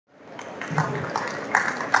Hi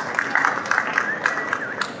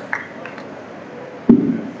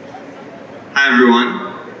everyone.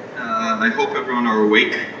 I hope everyone are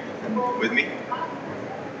awake and with me.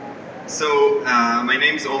 So my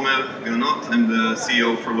name is Omer Granot. I'm the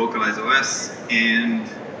CEO for LocalizeOS, and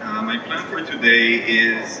my plan for today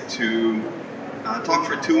is to talk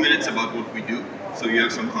for 2 minutes about what we do, so you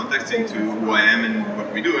have some context into who I am and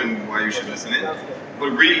what we do and why you should listen in,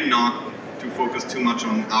 but really not to focus too much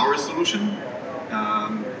on our solution,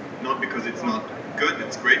 not because it's not good,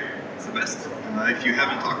 it's great, it's the best. If you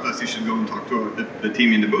haven't talked to us, you should go and talk to the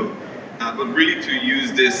team in the booth. But really to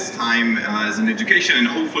use this time as an education and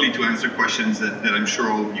hopefully to answer questions that I'm sure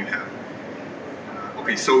all of you have.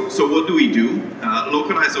 Okay, so what do we do?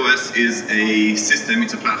 LocalizeOS is a system,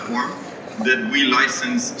 it's a platform that we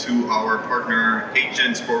license to our partner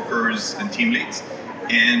agents, brokers, and team leads.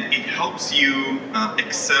 And it helps you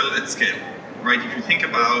excel at scale, right? If you think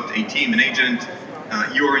about a team, an agent,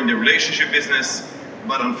 you are in the relationship business,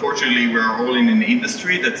 but unfortunately we are all in an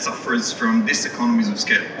industry that suffers from diseconomies of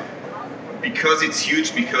scale. Because it's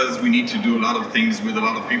huge, because we need to do a lot of things with a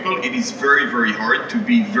lot of people, it is very, very hard to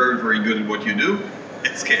be very, very good at what you do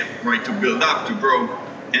at scale, right? To build up, to grow,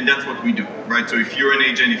 and that's what we do, right? So if you're an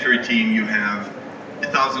agent, if you're a team, you have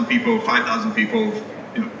 1,000 people, 5,000 people,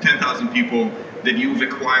 10,000 people that you've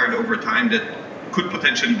acquired over time that could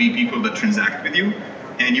potentially be people that transact with you,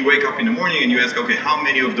 and you wake up in the morning and you ask, okay, how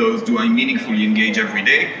many of those do I meaningfully engage every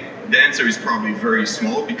day? The answer is probably very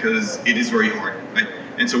small because it is very hard, right?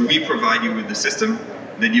 And so we provide you with the system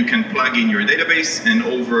that you can plug in your database, and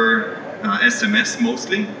over SMS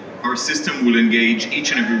mostly, our system will engage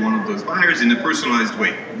each and every one of those buyers in a personalized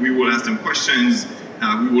way. We will ask them questions,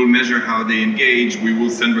 we will measure how they engage, we will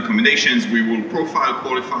send recommendations, we will profile,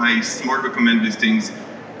 qualify, smart recommend listings.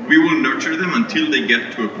 We will nurture them until they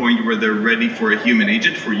get to a point where they're ready for a human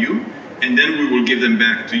agent for you, and then we will give them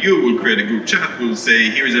back to you. We'll create a group chat, we'll say,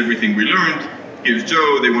 here's everything we learned, here's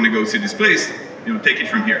Joe, they want to go see this place, take it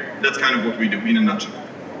from here. That's kind of what we do in a nutshell.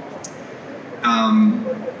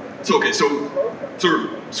 So sort of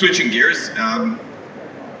switching gears,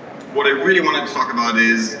 what I really wanted to talk about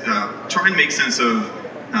is try and make sense of,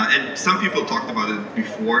 and some people talked about it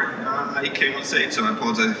before I came on stage, so I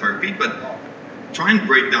apologize if I repeat, but try and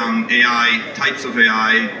break down AI, types of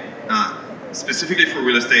AI, specifically for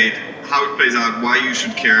real estate, how it plays out, why you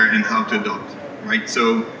should care, and how to adopt, right?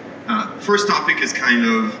 So first topic is kind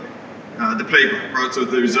of the playground, right? So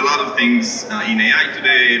there's a lot of things in AI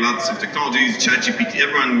today, lots of technologies, ChatGPT,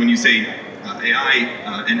 everyone, when you say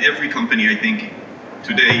AI, and every company, I think,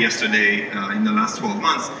 today, yesterday, in the last 12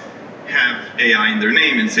 months, have AI in their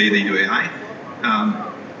name and say they do AI.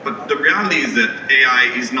 But the reality is that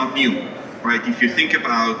AI is not new, right? If you think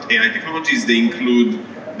about AI technologies, they include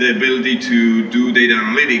the ability to do data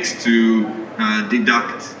analytics, to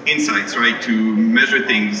deduct insights, right? To measure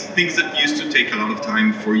things that used to take a lot of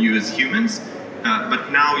time for you as humans,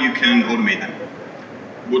 but now you can automate them.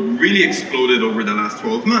 What really exploded over the last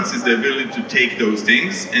 12 months is the ability to take those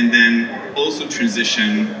things and then also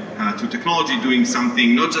transition to technology, doing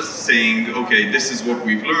something, not just saying, okay, this is what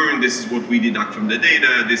we've learned, this is what we deduct from the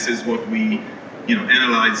data, this is what we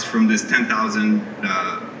analyze from this 10,000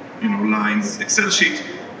 lines Excel sheet.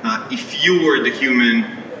 If you were the human,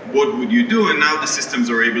 what would you do? And now the systems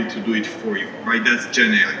are able to do it for you, right? That's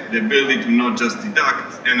Gen AI, the ability to not just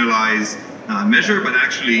deduct, analyze, measure, but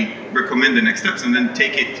actually recommend the next steps and then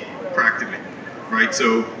take it practically, right?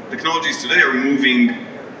 So technologies today are moving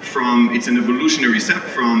from, it's an evolutionary step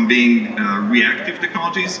from being reactive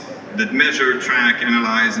technologies that measure, track,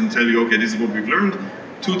 analyze, and tell you, okay, this is what we've learned,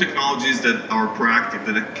 to technologies that are proactive,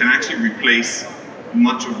 that can actually replace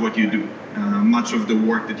much of what you do, much of the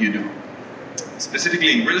work that you do.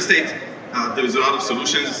 Specifically in real estate, there's a lot of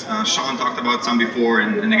solutions. Sean talked about some before,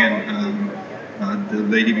 and again, the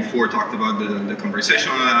lady before talked about the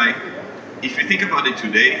conversational AI. If you think about it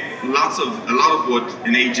today, a lot of what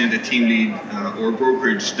an agent, a team lead, or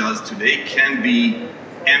brokerage does today can be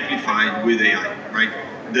amplified with AI, right?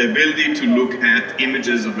 The ability to look at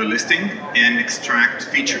images of a listing and extract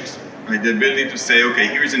features, right? The ability to say, okay,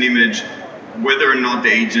 here's an image, whether or not the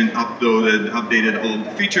agent updated all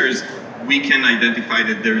the features, we can identify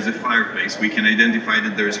that there is a fireplace, we can identify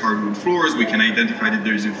that there's hardwood floors, we can identify that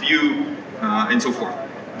there's a view, and so forth.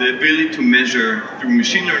 The ability to measure through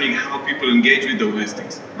machine learning how people engage with those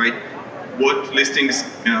listings, right? What listings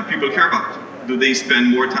people care about. Do they spend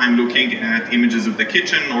more time looking at images of the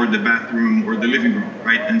kitchen or the bathroom or the living room,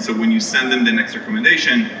 right? And so when you send them the next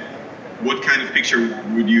recommendation, what kind of picture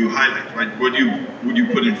would you highlight, right? What would you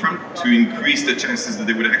put in front to increase the chances that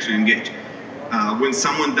they would actually engage? When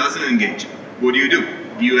someone doesn't engage, what do you do?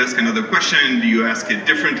 Do you ask another question? Do you ask it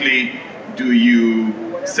differently? Do you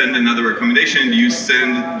send another recommendation? Do you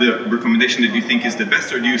send the recommendation that you think is the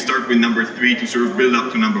best, or do you start with number 3 to sort of build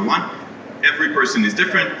up to number 1? Every person is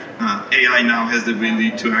different. AI now has the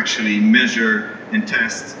ability to actually measure and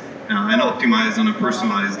test and optimize on a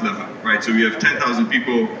personalized level, right? So you have 10,000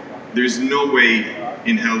 people. There's no way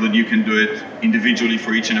in hell that you can do it individually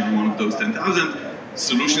for each and every one of those 10,000.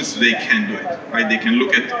 Solutions today can do it, right? They can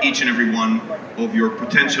look at each and every one of your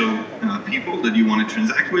potential people that you want to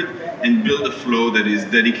transact with and build a flow that is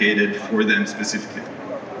dedicated for them specifically,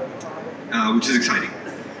 which is exciting.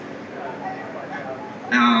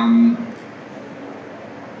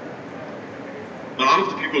 A lot of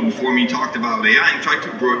the people before me talked about AI and tried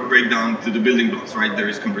to break down to the building blocks, right? There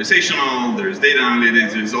is conversational, there is data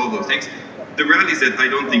analytics, there's all those things. The reality is that I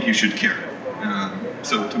don't think you should care.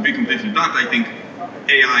 So to be completely blunt, I think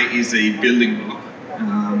AI is a building block,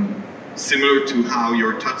 similar to how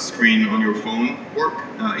your touch screen on your phone work.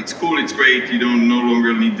 It's cool, it's great, you don't no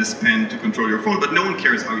longer need this pen to control your phone, but no one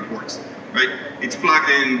cares how it works, right? It's plugged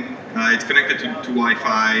in, it's connected to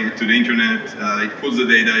Wi-Fi, to the internet, it pulls the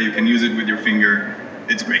data, you can use it with your finger,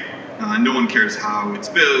 it's great. No one cares how it's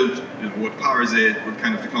built, what powers it, what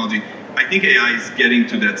kind of technology. I think AI is getting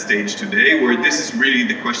to that stage today where this is really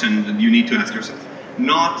the question that you need to ask yourself.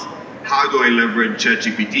 Not how do I leverage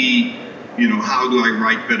ChatGPT, how do I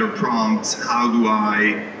write better prompts, how do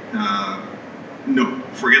I, no,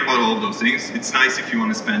 forget about all of those things. It's nice if you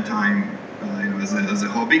want to spend time as a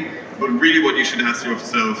hobby, but really what you should ask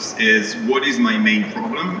yourselves is what is my main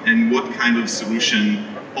problem and what kind of solution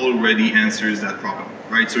already answers that problem,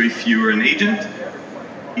 right? So if you're an agent,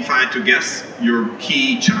 if I had to guess, your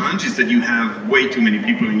key challenge is that you have way too many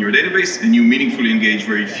people in your database and you meaningfully engage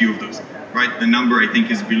very few of those, right? The number I think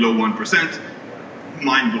is below 1%,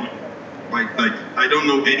 mind-blowing, right? Like, I don't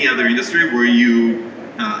know any other industry where you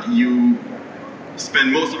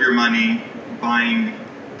spend most of your money buying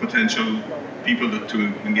potential people to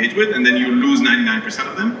engage with, and then you lose 99%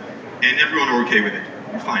 of them, and everyone are okay with it.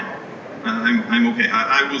 You're fine. I'm okay.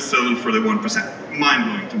 I will settle for the 1%.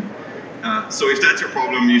 Mind-blowing to me. So if that's your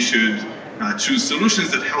problem, you should choose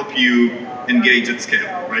solutions that help you engage at scale,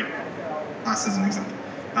 right? Us as an example.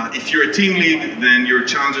 If you're a team lead, then your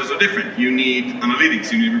challenges are different. You need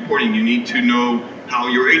analytics, you need reporting, you need to know how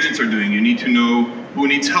your agents are doing, you need to know who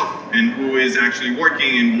needs help and who is actually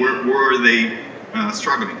working and where are they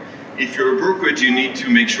struggling. If you're a brokerage, you need to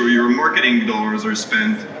make sure your marketing dollars are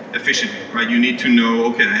spent efficiently, right? You need to know,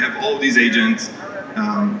 okay, I have all these agents,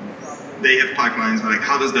 they have pipelines, but like,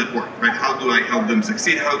 how does that work, right? How do I help them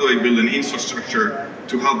succeed? How do I build an infrastructure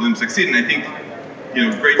to help them succeed? And I think,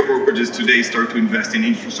 great brokerages today start to invest in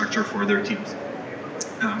infrastructure for their teams.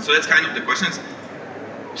 So that's kind of the questions.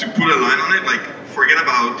 To put a line on it, like, forget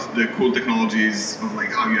about the cool technologies of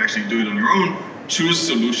like how you actually do it on your own. Choose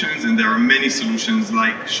solutions, and there are many solutions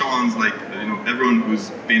like Sean's, like everyone who's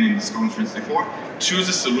been in this conference before. Choose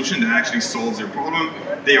a solution that actually solves your problem.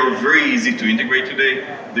 They are very easy to integrate today.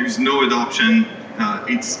 There's no adoption.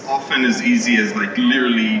 It's often as easy as like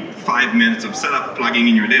literally 5 minutes of setup, plugging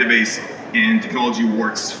in your database, and technology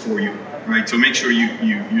works for you, right? So make sure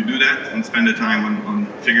you do that and spend the time on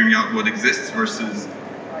figuring out what exists versus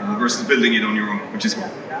building it on your own, which is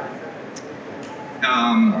cool.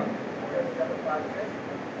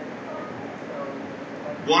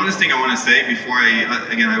 One last thing I want to say before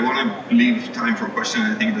I want to leave time for questions.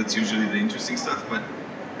 I think that's usually the interesting stuff, but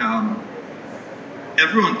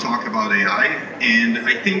everyone talked about AI, and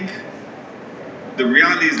I think the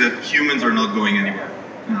reality is that humans are not going anywhere.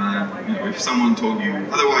 If someone told you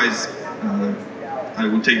otherwise, I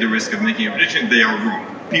would take the risk of making a prediction. They are wrong.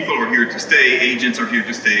 People are here to stay, agents are here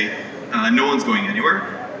to stay, no one's going anywhere.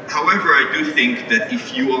 However, I do think that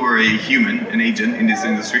if you are a human, an agent in this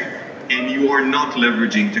industry, and you are not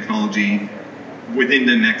leveraging technology within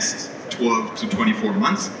the next 12 to 24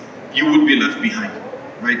 months, you would be left behind,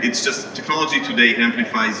 right? It's just technology today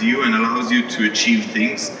amplifies you and allows you to achieve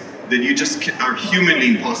things that you just are humanly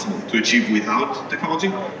impossible to achieve without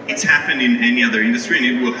technology. It's happened in any other industry, and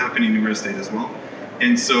it will happen in real estate as well.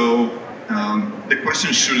 And so the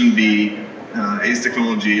question shouldn't be, is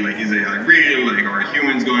technology, like, is AI real? Like, are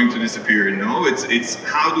humans going to disappear? No, it's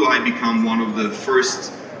how do I become one of the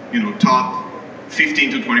first, top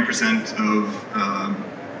 15 to 20%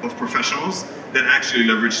 of professionals that actually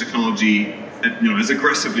leverage technology, as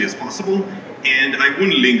aggressively as possible. And I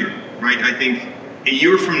wouldn't linger, right? I think a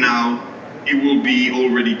year from now, it will be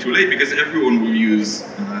already too late because everyone will use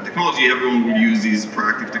technology, everyone will use these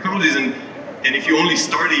proactive technologies, and if you only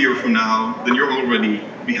start a year from now, then you're already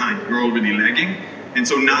behind, you're already lagging. And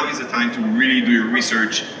so now is the time to really do your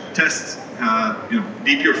research, test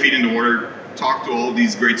dip your feet in the water, talk to all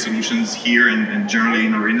these great solutions here and generally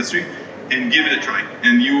in our industry, and give it a try.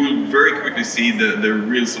 And you will very quickly see the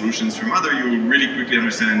real solutions from other. You will really quickly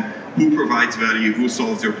understand who provides value, who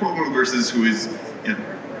solves your problem versus who is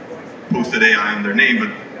posted AI on their name,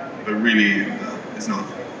 but really is not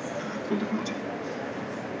cool technology.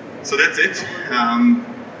 So that's it.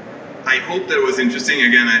 I hope that was interesting.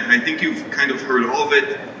 Again, I think you've kind of heard all of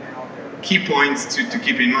it. Key points to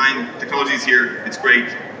keep in mind: technology is here, it's great.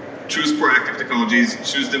 Choose proactive technologies,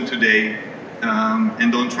 choose them today,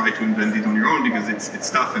 and don't try to invent it on your own because it's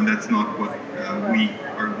tough and that's not what we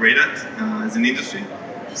are great at as an industry.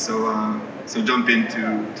 So jump into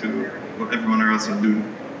what everyone else is doing.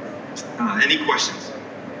 Any questions?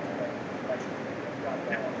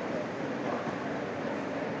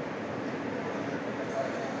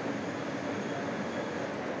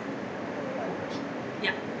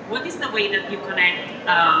 Yeah. What is the way that you connect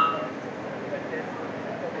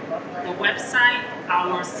the website,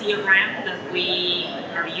 our CRM that we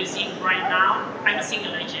are using right now? I'm a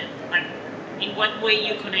single agent. Like, in what way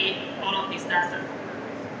you connect all of this data?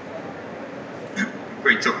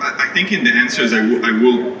 Great. So I think in the answers I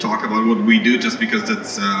will talk about what we do, just because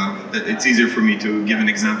it's easier for me to give an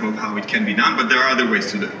example of how it can be done. But there are other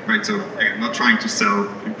ways to do it, right? So again, not trying to sell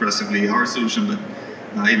impressively our solution, but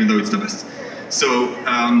even though it's the best. So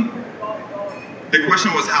the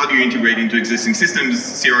question was, how do you integrate into existing systems,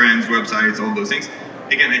 CRMs, websites, all those things?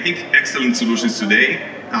 Again, I think excellent solutions today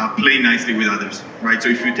play nicely with others, right? So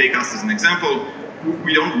if you take us as an example,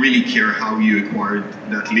 we don't really care how you acquired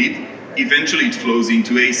that lead. Eventually it flows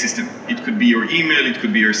into a system. It could be your email, it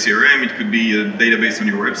could be your CRM, it could be a database on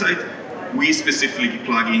your website. We specifically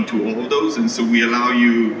plug into all of those, and so we allow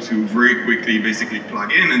you to very quickly basically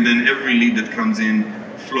plug in, and then every lead that comes in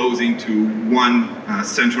flows into one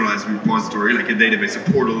centralized repository, like a database,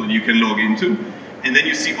 a portal you can log into. And then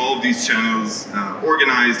you see all of these channels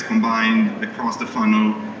organized, combined across the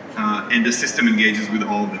funnel, and the system engages with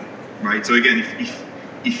all of them, right? So again,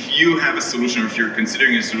 if you have a solution, or if you're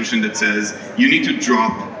considering a solution that says you need to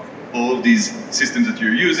drop all of these systems that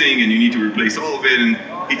you're using and you need to replace all of it, and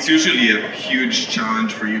it's usually a huge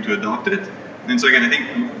challenge for you to adopt it. And so again, I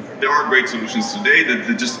think there are great solutions today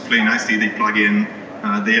that just play nicely. They plug in,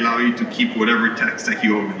 they allow you to keep whatever tech stack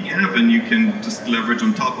you already have, and you can just leverage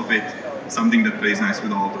on top of it something that plays nice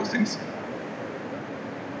with all of those things.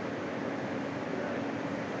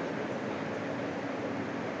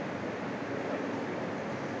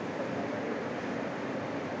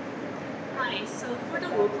 So for the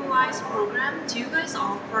localized program, do you guys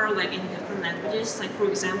offer like in different languages? Like for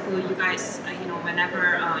example, you guys,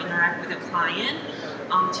 whenever interact with a client,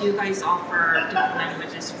 do you guys offer different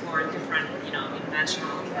languages for different,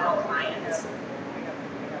 international clients?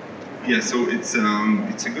 Yeah, so it's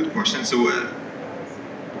a good question. So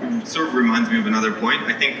it sort of reminds me of another point.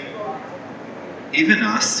 I think even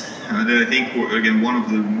us, that I think we're, again, one of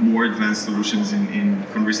the more advanced solutions in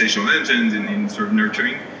conversational engines, in sort of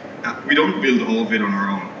nurturing. We don't build all of it on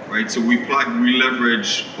our own, right? So we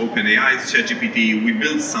leverage OpenAI's ChatGPT. We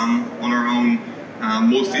build some on our own,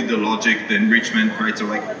 mostly the logic, the enrichment, right? So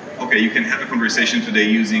like, okay, you can have a conversation today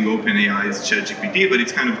using OpenAI's ChatGPT, but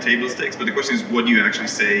it's kind of table stakes. But the question is, what do you actually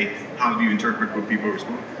say? How do you interpret what people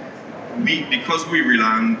respond? Because we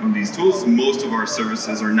rely on these tools, most of our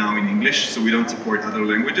services are now in English, so we don't support other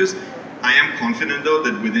languages. I am confident, though,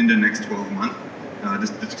 that within the next 12 months,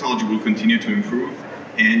 the technology will continue to improve,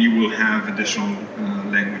 and you will have additional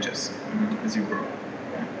languages as you grow.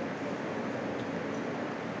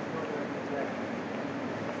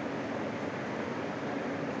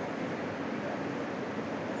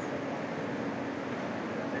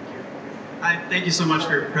 Thank you so much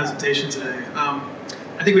for your presentation today.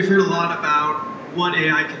 I think we've heard a lot about what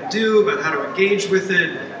AI can do, about how to engage with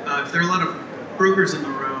it. If there are a lot of brokers in the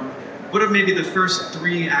room, what are maybe the first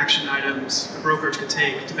 3 action items a brokerage could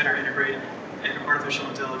take to better integrate artificial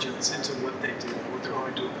intelligence into what they do, what they're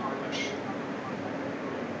going to accomplish?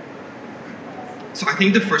 So I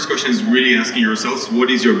think the first question is really asking yourselves, what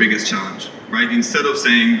is your biggest challenge, right? Instead of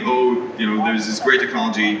saying, oh, there's this great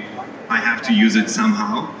technology, I have to use it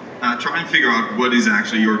somehow. Try and figure out what is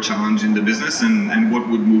actually your challenge in the business and what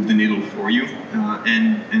would move the needle for you,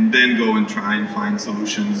 and then go and try and find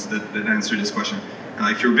solutions that answer this question.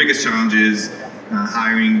 If your biggest challenge is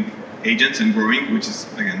hiring agents and growing, which is,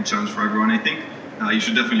 again, a challenge for everyone, I think, you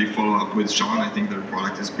should definitely follow up with Sean. I think their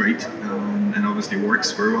product is great and obviously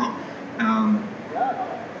works very well.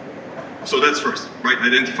 So that's first, right?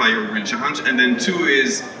 Identify your real challenge. And then 2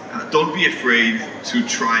 is, don't be afraid to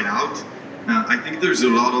try it out. I think there's a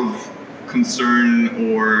lot of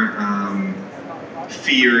concern or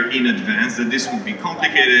fear in advance that this would be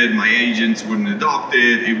complicated, my agents wouldn't adopt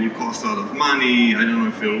it, it would cost a lot of money, I don't know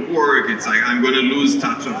if it'll work, it's like I'm going to lose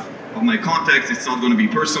touch of my context, it's not going to be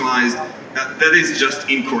personalized. That is just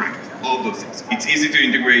incorrect, all of those things. It's easy to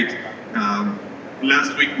integrate.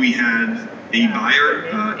 Last week we had a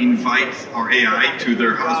buyer invite our AI to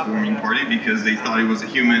their housewarming party because they thought it was a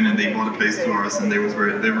human and they bought a place to us and they were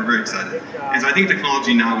very excited. And so I think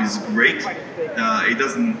technology now is great. It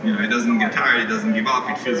doesn't get tired, it doesn't give up,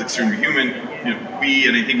 it feels extremely human. We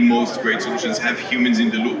and I think most great solutions have humans in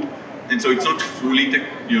the loop, and so it's not fully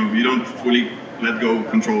you don't fully let go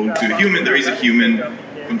control to a human. There is a human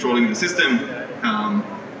controlling the system.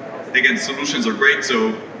 Again, solutions are great,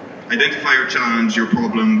 so identify your challenge, your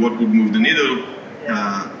problem, what would move the needle,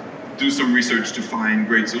 do some research to find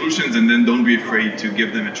great solutions, and then don't be afraid to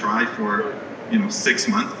give them a try for 6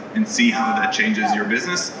 months and see how that changes your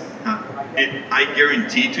business. I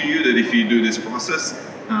guarantee to you that if you do this process,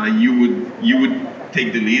 you would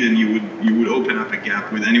take the lead and you would open up a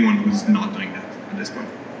gap with anyone who's not doing that at this point.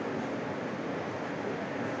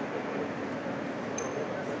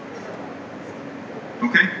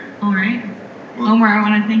 Okay. All right. Well, Omer, I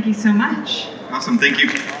want to thank you so much. Awesome, thank you.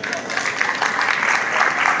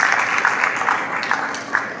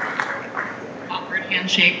 Awkward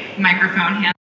handshake, microphone hand.